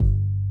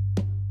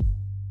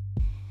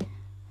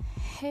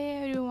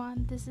Hey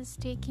everyone, this is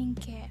Taking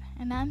Care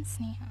and I'm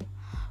Sneha.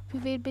 We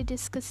will be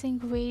discussing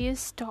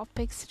various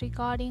topics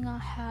regarding our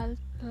health,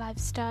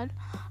 lifestyle,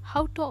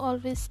 how to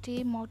always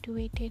stay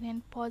motivated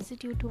and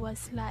positive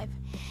towards life.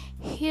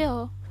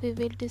 Here we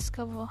will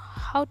discover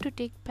how to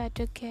take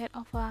better care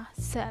of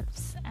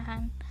ourselves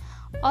and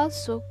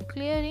also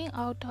clearing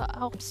out our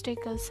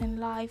obstacles in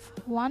life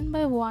one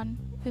by one.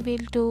 We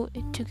will do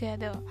it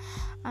together.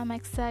 I'm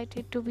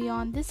excited to be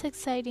on this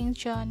exciting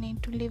journey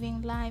to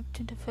living life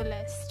to the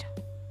fullest.